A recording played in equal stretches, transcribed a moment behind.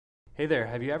Hey there,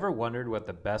 have you ever wondered what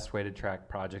the best way to track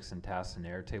projects and tasks in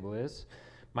Airtable is?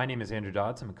 My name is Andrew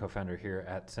Dodds. I'm a co-founder here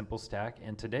at SimpleStack,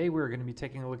 and today we're going to be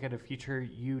taking a look at a feature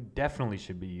you definitely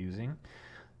should be using.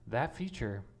 That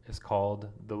feature is called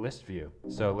the list view.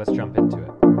 So let's jump into it.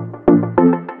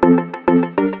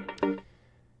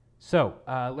 So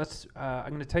I'm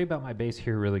going to tell you about my base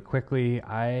here really quickly.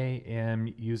 I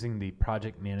am using the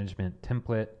project management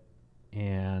template,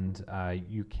 and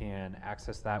you can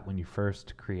access that when you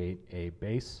first create a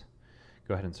base.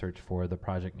 Go ahead and search for the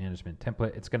project management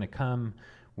template. It's going to come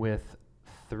with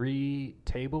 3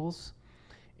 tables,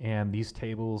 and these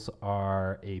tables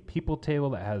are a people table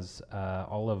that has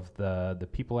all of the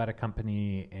people at a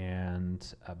company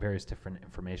and various different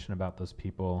information about those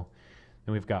people.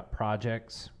 Then we've got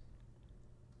projects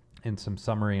and some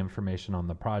summary information on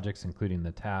the projects, including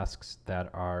the tasks that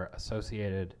are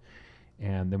associated.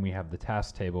 And then we have the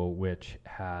task table, which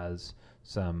has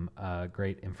some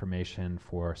great information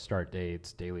for start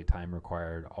dates, daily time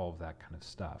required, all of that kind of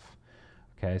stuff.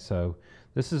 Okay, so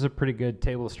this is a pretty good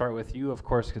table to start with. You, of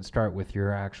course, could start with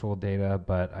your actual data,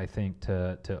 but I think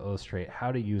to illustrate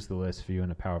how to use the list view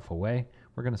in a powerful way,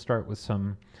 we're going to start with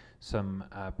some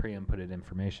pre-inputted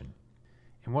information.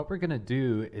 And what we're going to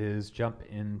do is jump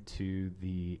into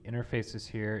the interfaces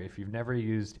here. If you've never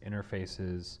used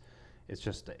interfaces, it's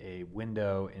just a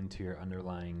window into your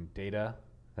underlying data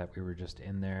that we were just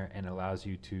in there, and allows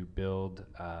you to build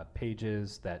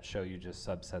pages that show you just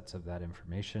subsets of that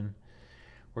information.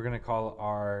 We're going to call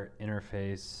our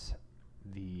interface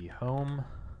the home.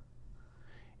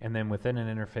 And then within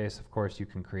an interface, of course, you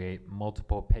can create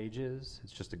multiple pages.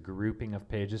 It's just a grouping of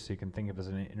pages, so you can think of it as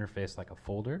an interface like a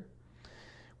folder.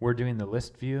 We're doing the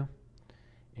list view,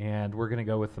 and we're going to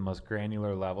go with the most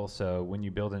granular level. So when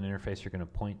you build an interface, you're going to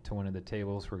point to one of the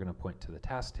tables. We're going to point to the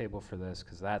task table for this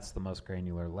because that's the most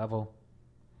granular level.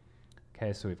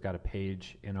 Okay, so we've got a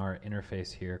page in our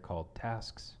interface here called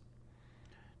tasks.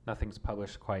 Nothing's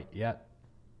published quite yet.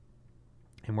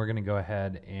 And we're going to go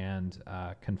ahead and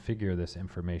configure this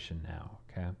information now.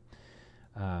 Okay.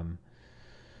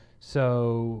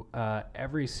 So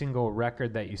every single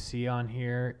record that you see on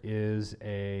here is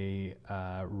a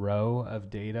row of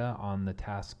data on the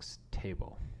tasks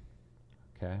table.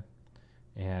 Okay,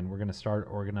 and we're going to start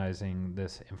organizing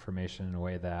this information in a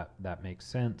way that makes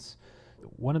sense.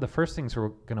 One of the first things we're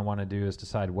going to want to do is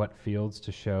decide what fields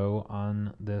to show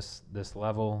on this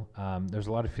level. There's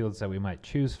a lot of fields that we might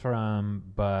choose from,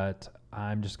 but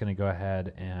I'm just going to go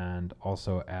ahead and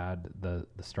also add the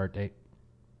start date.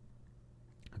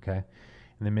 Okay, and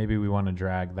then maybe we want to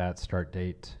drag that start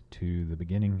date to the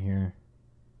beginning here.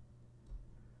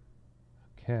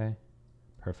 Okay,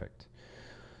 perfect.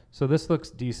 So this looks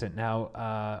decent. Now,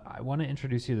 I want to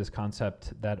introduce you to this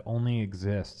concept that only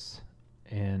exists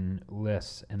in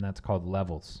lists, and that's called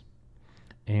levels.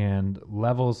 And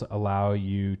levels allow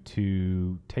you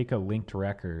to take a linked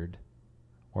record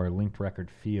or a linked record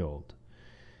field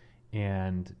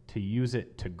and to use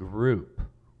it to group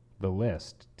the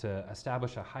list, to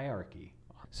establish a hierarchy.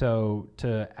 So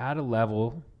to add a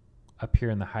level up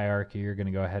here in the hierarchy, you're going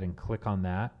to go ahead and click on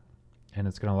that, and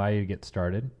it's going to allow you to get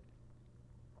started.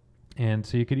 And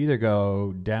so you could either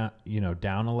go down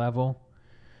a level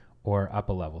or up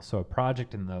a level. So a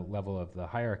project in the level of the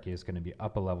hierarchy is going to be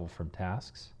up a level from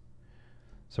tasks.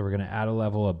 So we're going to add a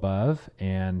level above,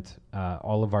 and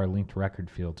all of our linked record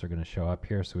fields are going to show up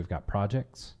here. So we've got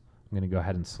projects. I'm going to go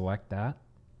ahead and select that.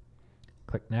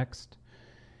 Click next,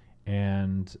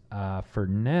 and for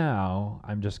now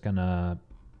I'm just gonna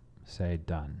say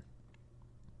done.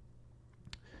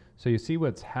 So you see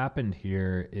what's happened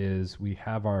here is we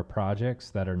have our projects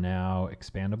that are now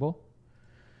expandable,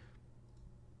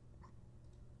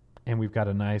 and we've got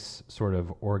a nice sort of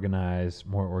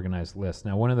more organized list.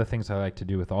 Now, one of the things I like to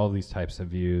do with all these types of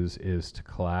views is to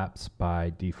collapse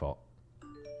by default.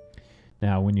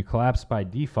 Now, when you collapse by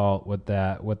default, what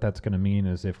that's going to mean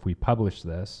is if we publish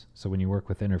this, so when you work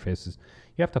with interfaces,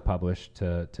 you have to publish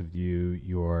to view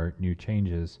your new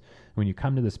changes. When you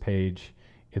come to this page,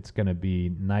 it's going to be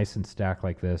nice and stacked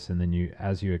like this, and then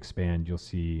as you expand, you'll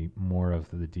see more of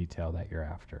the detail that you're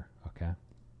after. Okay.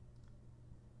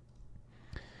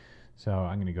 So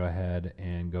I'm going to go ahead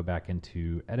and go back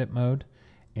into edit mode.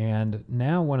 And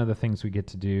now one of the things we get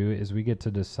to do is we get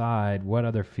to decide what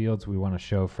other fields we want to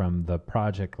show from the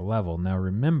project level. Now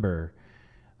remember,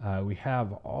 we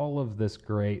have all of this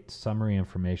great summary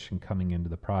information coming into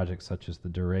the project, such as the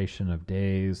duration of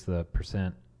days, the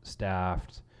percent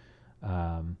staffed,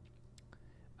 and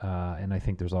I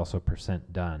think there's also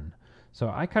percent done. So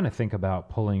I kind of think about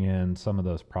pulling in some of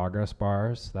those progress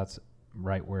bars. That's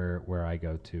right where I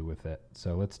go to with it.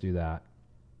 So let's do that.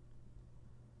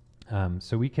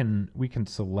 So we can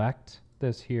select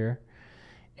this here,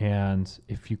 and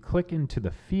if you click into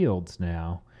the fields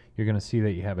now, you're going to see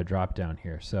that you have a drop down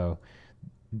here. So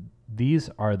these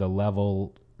are the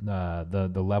level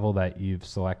the level that you've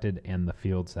selected and the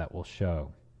fields that will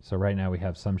show. So right now we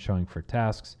have some showing for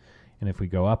tasks, and if we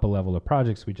go up a level of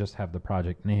projects, we just have the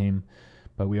project name,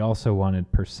 but we also wanted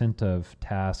 % of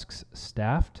tasks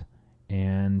staffed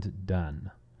and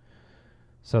done.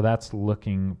 So that's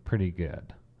looking pretty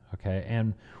good. Okay,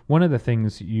 and one of the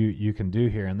things you can do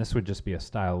here, and this would just be a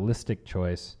stylistic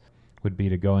choice, would be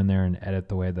to go in there and edit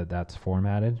the way that that's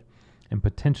formatted and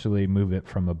potentially move it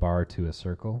from a bar to a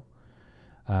circle.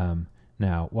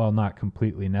 Now, while not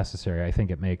completely necessary, I think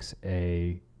it makes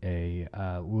a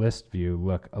list view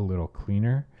look a little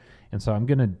cleaner. And so I'm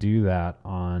going to do that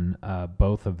on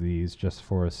both of these just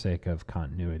for the sake of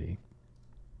continuity.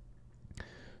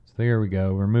 So there we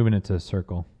go. We're moving it to a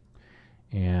circle.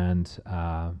 And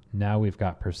now we've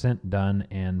got % done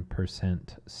and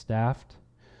 % staffed.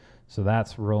 So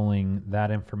that's rolling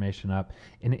that information up.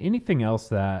 And anything else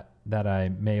that I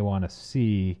may want to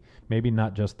see, maybe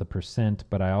not just the %,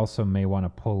 but I also may want to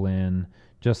pull in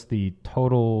just the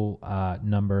total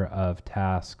number of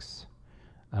tasks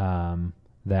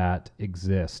that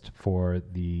exist for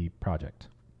the project.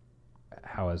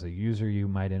 How as a user you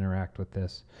might interact with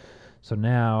this. So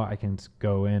now I can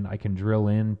go in, I can drill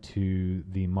into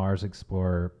the Mars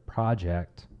Explorer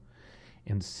project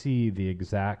and see the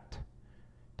exact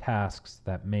tasks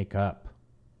that make up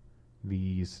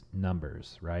these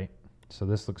numbers, right? So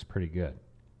this looks pretty good.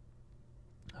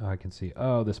 I can see,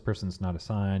 oh, this person's not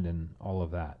assigned and all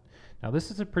of that. Now this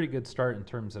is a pretty good start in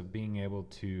terms of being able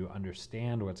to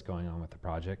understand what's going on with the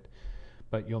project,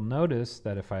 but you'll notice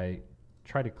that if I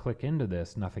try to click into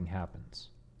this, nothing happens.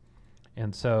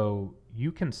 And so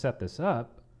you can set this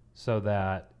up so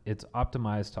that it's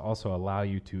optimized to also allow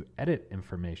you to edit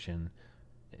information,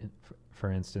 for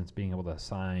instance, being able to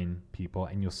assign people,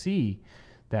 and you'll see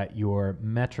that your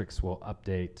metrics will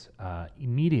update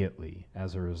immediately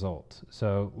as a result.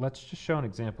 So let's just show an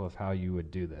example of how you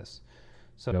would do this.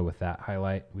 So with that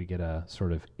highlight, we get a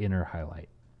sort of inner highlight.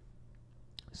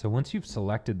 So once you've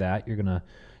selected that, you're going to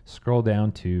scroll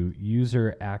down to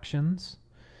User Actions,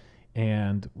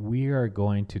 and we are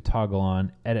going to toggle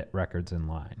on Edit Records in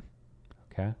Line.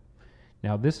 Okay.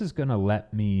 Now this is going to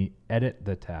let me edit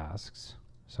the tasks.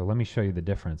 So let me show you the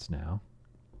difference now.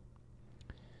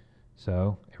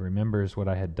 So it remembers what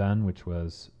I had done, which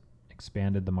was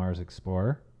expanded the Mars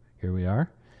Explorer. Here we are.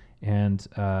 And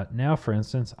now, for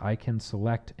instance, I can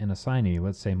select an assignee.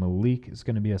 Let's say Malik is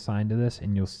going to be assigned to this,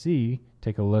 and you'll see,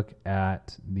 take a look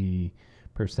at the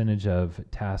percentage of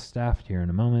tasks staffed here in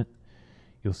a moment.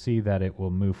 You'll see that it will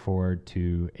move forward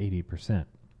to 80%.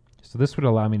 So this would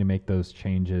allow me to make those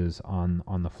changes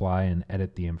on the fly and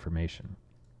edit the information.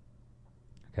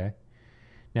 Okay.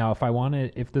 Now,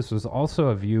 if this was also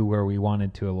a view where we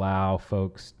wanted to allow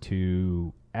folks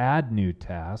to add new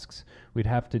tasks, we'd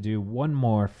have to do one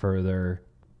more further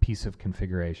piece of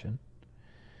configuration,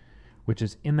 which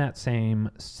is in that same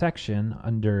section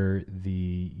under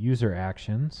the user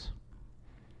actions.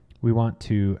 We want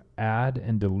to add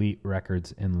and delete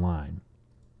records in line.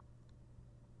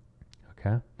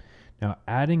 Okay. Now,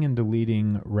 adding and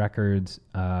deleting records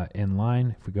in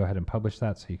line, if we go ahead and publish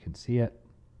that so you can see it,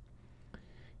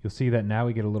 you'll see that now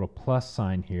we get a little plus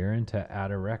sign here, and to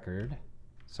add a record,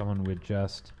 someone would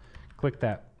just click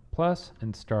that plus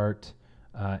and start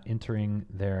entering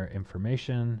their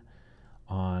information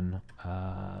on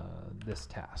this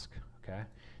task. Okay.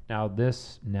 Now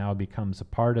this now becomes a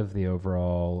part of the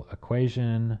overall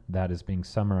equation that is being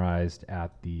summarized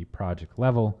at the project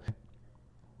level.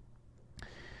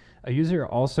 A user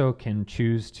also can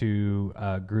choose to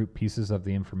group pieces of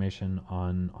the information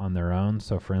on their own.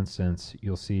 So for instance,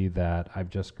 you'll see that I've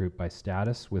just grouped by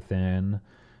status within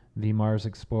the Mars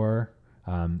Explorer.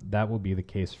 That will be the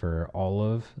case for all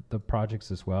of the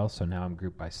projects as well. So now I'm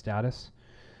grouped by status.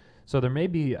 So there may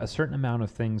be a certain amount of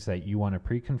things that you want to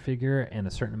pre-configure and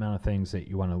a certain amount of things that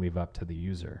you want to leave up to the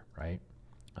user, right?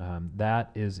 That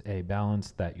is a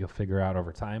balance that you'll figure out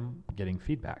over time getting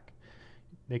feedback.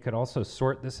 They could also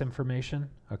sort this information,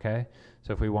 okay?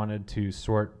 So if we wanted to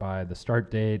sort by the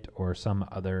start date or some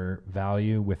other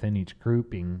value within each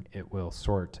grouping, it will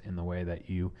sort in the way that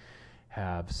you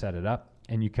have set it up.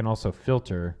 And you can also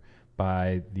filter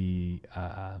by the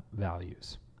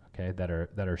values, okay, that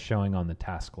are showing on the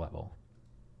task level.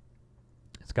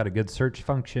 It's got a good search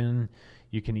function.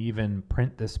 You can even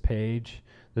print this page.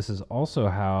 This is also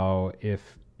how,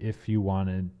 if you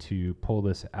wanted to pull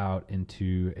this out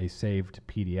into a saved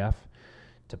PDF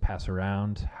to pass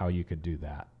around, how you could do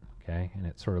that, okay? And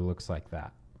it sort of looks like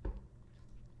that.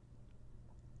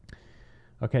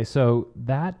 Okay, so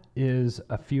that is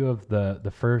a few of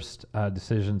the first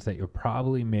decisions that you'll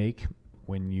probably make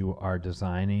when you are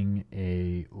designing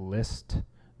a list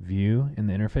view in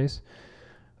the interface.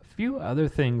 A few other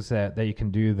things that you can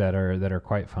do that are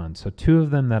quite fun. So two of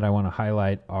them that I want to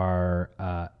highlight are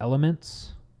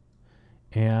elements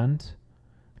and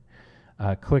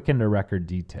click into record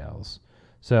details.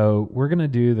 So we're going to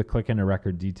do the click into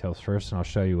record details first, and I'll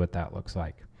show you what that looks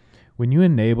like. When you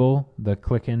enable the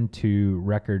click into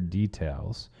record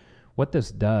details, what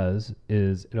this does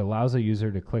is it allows a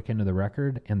user to click into the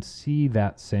record and see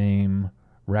that same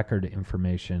record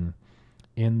information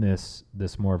in this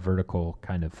more vertical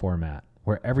kind of format,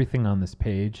 where everything on this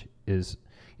page is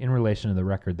in relation to the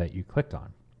record that you clicked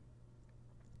on.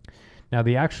 Now,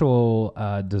 the actual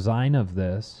design of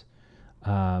this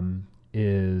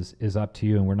is up to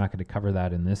you, and we're not going to cover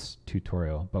that in this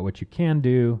tutorial. But what you can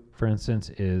do, for instance,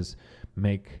 is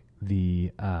make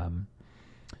the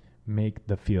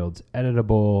fields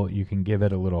editable. You can give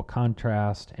it a little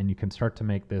contrast, and you can start to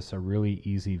make this a really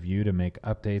easy view to make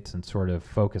updates and sort of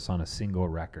focus on a single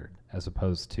record as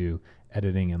opposed to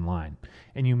editing in line.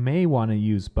 And you may want to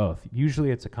use both.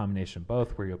 Usually it's a combination of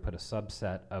both, where you'll put a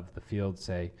subset of the fields,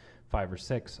 say 5 or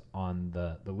 6, on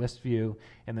the list view,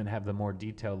 and then have the more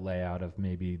detailed layout of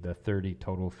maybe the 30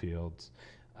 total fields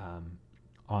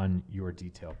on your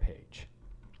detail page.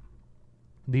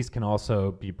 These can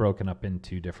also be broken up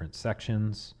into different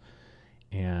sections,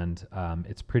 and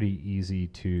it's pretty easy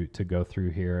to go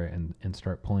through here and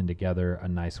start pulling together a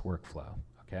nice workflow,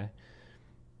 okay?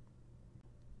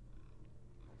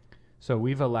 So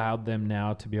we've allowed them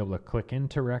now to be able to click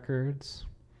into records.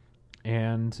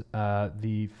 And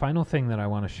the final thing that I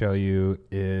want to show you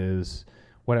is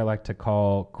what I like to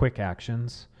call quick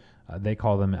actions. They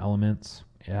call them elements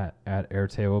at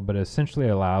Airtable, but it essentially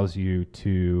allows you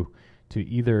to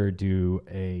either do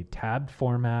a tabbed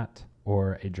format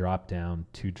or a drop down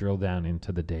to drill down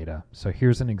into the data. So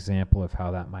here's an example of how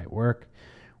that might work.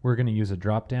 We're going to use a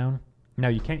drop down. Now,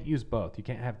 you can't use both. You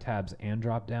can't have tabs and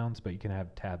drop downs, but you can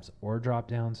have tabs or drop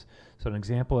downs. So an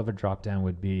example of a drop down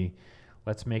would be,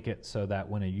 let's make it so that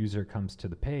when a user comes to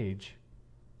the page,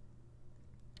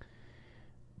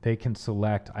 they can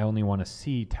select, I only want to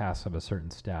see tasks of a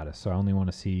certain status. So I only want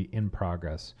to see in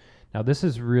progress. Now, this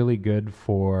is really good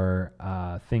for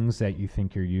things that you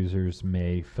think your users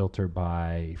may filter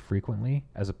by frequently,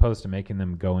 as opposed to making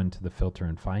them go into the filter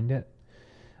and find it.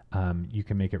 You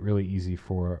can make it really easy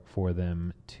for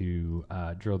them to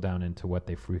drill down into what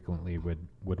they frequently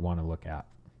would want to look at.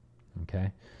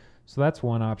 Okay, so that's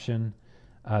one option.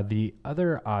 The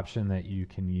other option that you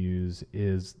can use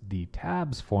is the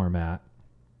tabs format,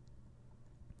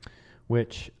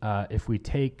 which if we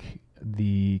take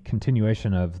the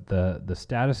continuation of the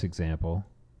status example,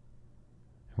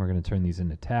 we're going to turn these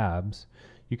into tabs,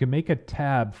 you can make a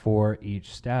tab for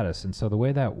each status. And so the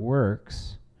way that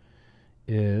works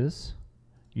is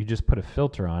you just put a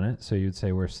filter on it. So you'd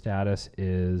say where status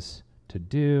is to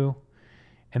do,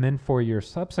 and then for your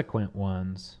subsequent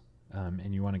ones,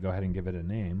 and you want to go ahead and give it a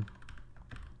name.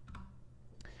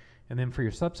 And then for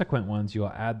your subsequent ones, you'll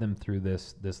add them through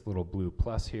this little blue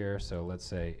plus here. So let's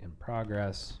say in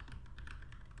progress.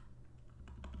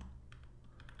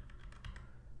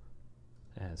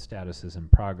 And status is in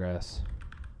progress.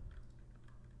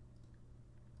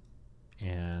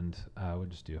 And we'll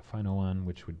just do a final one,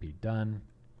 which would be done.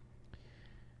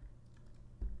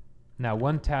 Now,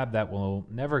 one tab that will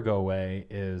never go away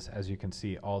is, as you can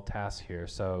see, all tasks here.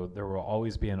 So there will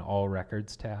always be an all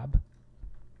records tab.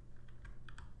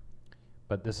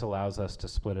 But this allows us to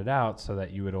split it out so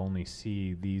that you would only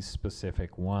see these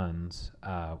specific ones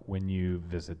when you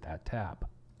visit that tab.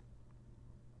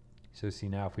 So see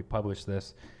now, if we publish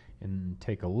this and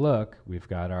take a look, we've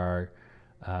got our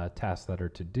tasks that are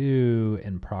to do,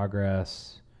 in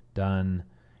progress, done,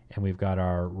 and we've got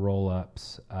our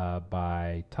roll-ups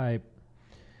by type.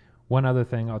 One other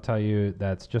thing I'll tell you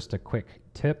that's just a quick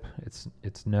tip.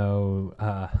 It's no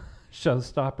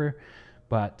showstopper,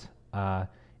 but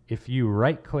if you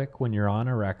right-click when you're on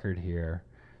a record here,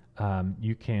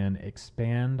 you can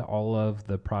expand all of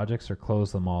the projects or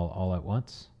close them all at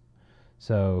once.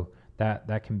 So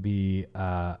that can be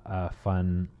a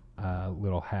fun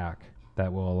little hack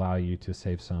that will allow you to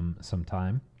save some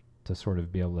time to sort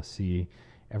of be able to see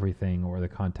everything or the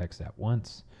context at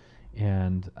once.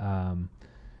 And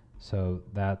so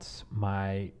that's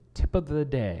my tip of the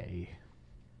day.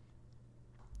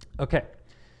 Okay,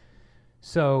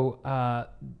 so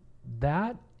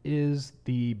that is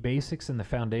the basics and the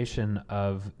foundation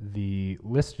of the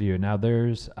list view. Now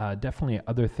there's definitely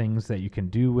other things that you can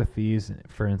do with these.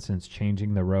 For instance,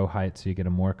 changing the row height so you get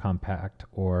a more compact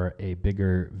or a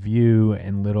bigger view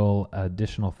and little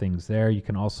additional things there. You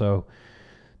can also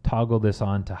toggle this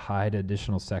on to hide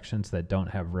additional sections that don't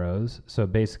have rows. So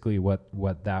basically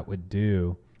what that would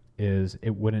do is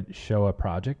it wouldn't show a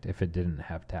project if it didn't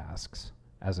have tasks,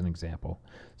 as an example.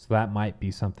 So that might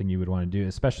be something you would want to do,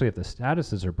 especially if the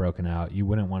statuses are broken out. You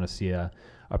wouldn't want to see a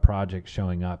project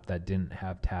showing up that didn't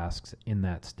have tasks in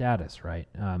that status, right?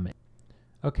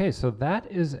 Okay, so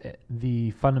that is the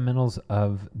fundamentals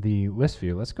of the list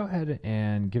view. Let's go ahead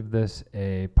and give this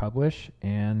a publish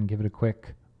and give it a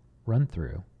quick run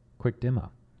through, quick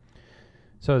demo.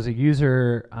 So as a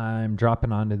user, I'm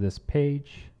dropping onto this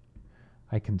page.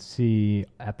 I can see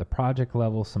at the project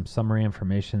level some summary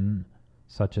information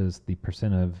such as the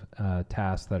percent of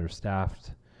tasks that are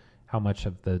staffed, how much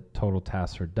of the total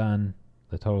tasks are done,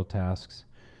 the total tasks.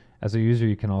 As a user,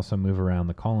 you can also move around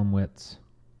the column widths,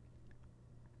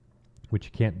 which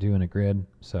you can't do in a grid,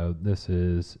 so this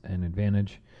is an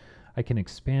advantage. I can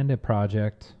expand a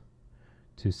project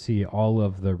to see all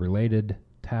of the related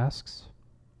tasks,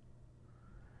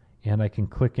 and I can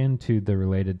click into the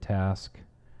related task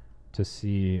to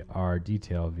see our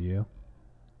detail view.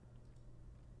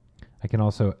 I can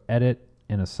also edit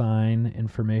and assign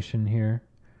information here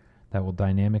that will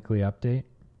dynamically update.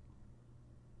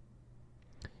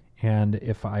 And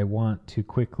if I want to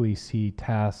quickly see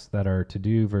tasks that are to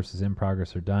do versus in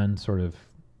progress or done, sort of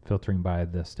filtering by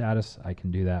the status, I can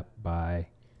do that by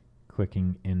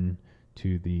clicking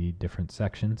into the different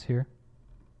sections here.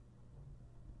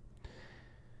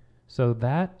 So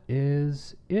that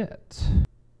is it.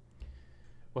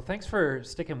 Well, thanks for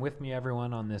sticking with me,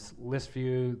 everyone, on this list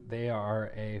view. They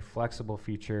are a flexible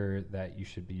feature that you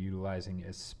should be utilizing,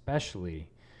 especially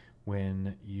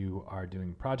when you are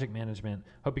doing project management.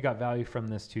 Hope you got value from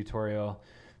this tutorial.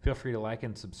 Feel free to like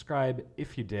and subscribe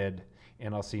if you did,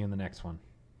 and I'll see you in the next one.